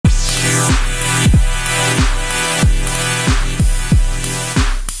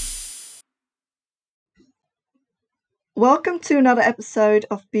Welcome to another episode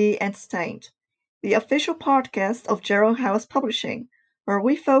of Be Entertained, the official podcast of Jarrow House Publishing, where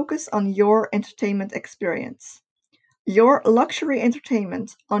we focus on your entertainment experience, your luxury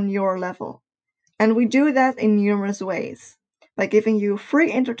entertainment on your level. And we do that in numerous ways by giving you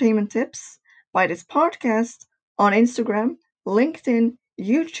free entertainment tips by this podcast on Instagram, LinkedIn,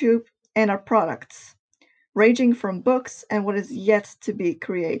 YouTube, and our products, ranging from books and what is yet to be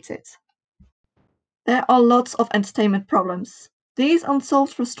created. There are lots of entertainment problems. These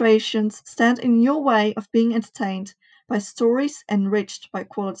unsolved frustrations stand in your way of being entertained by stories enriched by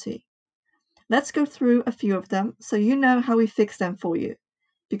quality. Let's go through a few of them so you know how we fix them for you,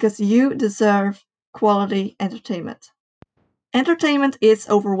 because you deserve quality entertainment. Entertainment is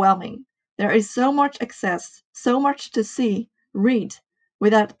overwhelming. There is so much access, so much to see, read,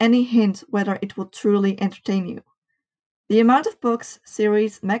 without any hint whether it will truly entertain you. The amount of books,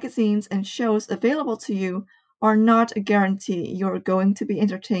 series, magazines, and shows available to you are not a guarantee you're going to be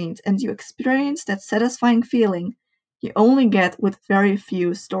entertained and you experience that satisfying feeling you only get with very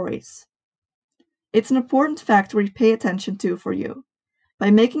few stories. It's an important factor we pay attention to for you.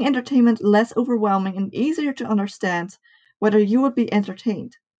 By making entertainment less overwhelming and easier to understand whether you would be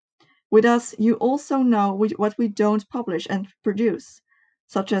entertained. With us, you also know what we don't publish and produce,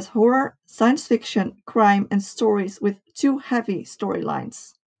 such as horror, science fiction, crime, and stories with too heavy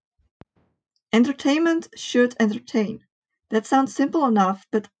storylines. Entertainment should entertain. That sounds simple enough,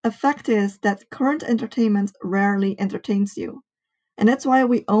 but a fact is that current entertainment rarely entertains you. And that's why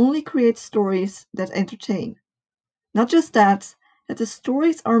we only create stories that entertain. Not just that the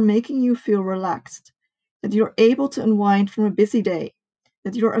stories are making you feel relaxed, that you're able to unwind from a busy day,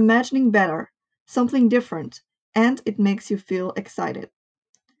 that you're imagining better, something different, and it makes you feel excited.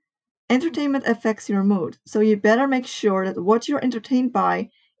 Entertainment affects your mood, so you better make sure that what you're entertained by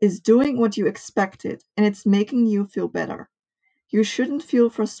is doing what you expected and it's making you feel better. You shouldn't feel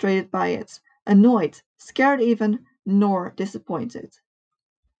frustrated by it, annoyed, scared even, nor disappointed.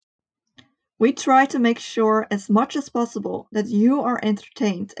 We try to make sure as much as possible that you are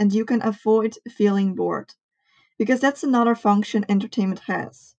entertained and you can avoid feeling bored, because that's another function entertainment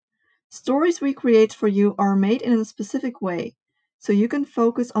has. Stories we create for you are made in a specific way, so you can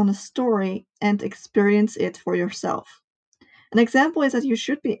focus on a story and experience it for yourself. An example is that you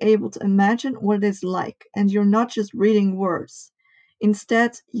should be able to imagine what it is like, and you're not just reading words.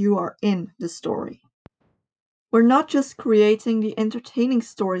 Instead, you are in the story. We're not just creating the entertaining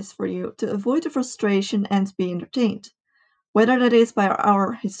stories for you to avoid the frustration and be entertained, whether that is by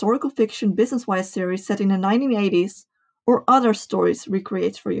our historical fiction Business Wise series set in the 1980s or other stories we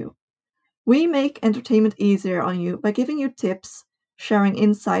create for you. We make entertainment easier on you by giving you tips, sharing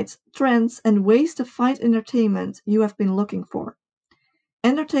insights, trends, and ways to find entertainment you have been looking for.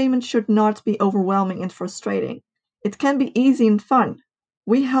 Entertainment should not be overwhelming and frustrating. It can be easy and fun.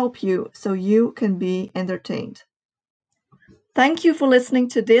 We help you so you can be entertained. Thank you for listening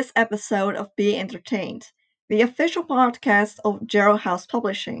to this episode of Be Entertained, the official podcast of Jarrow House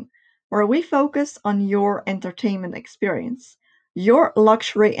Publishing, where we focus on your entertainment experience, your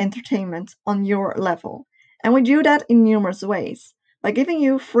luxury entertainment on your level. And we do that in numerous ways by giving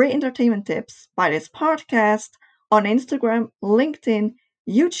you free entertainment tips by this podcast on Instagram, LinkedIn,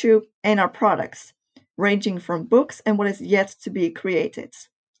 YouTube, and our products, ranging from books and what is yet to be created.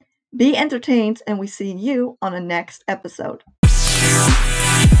 Be entertained, and we see you on the next episode.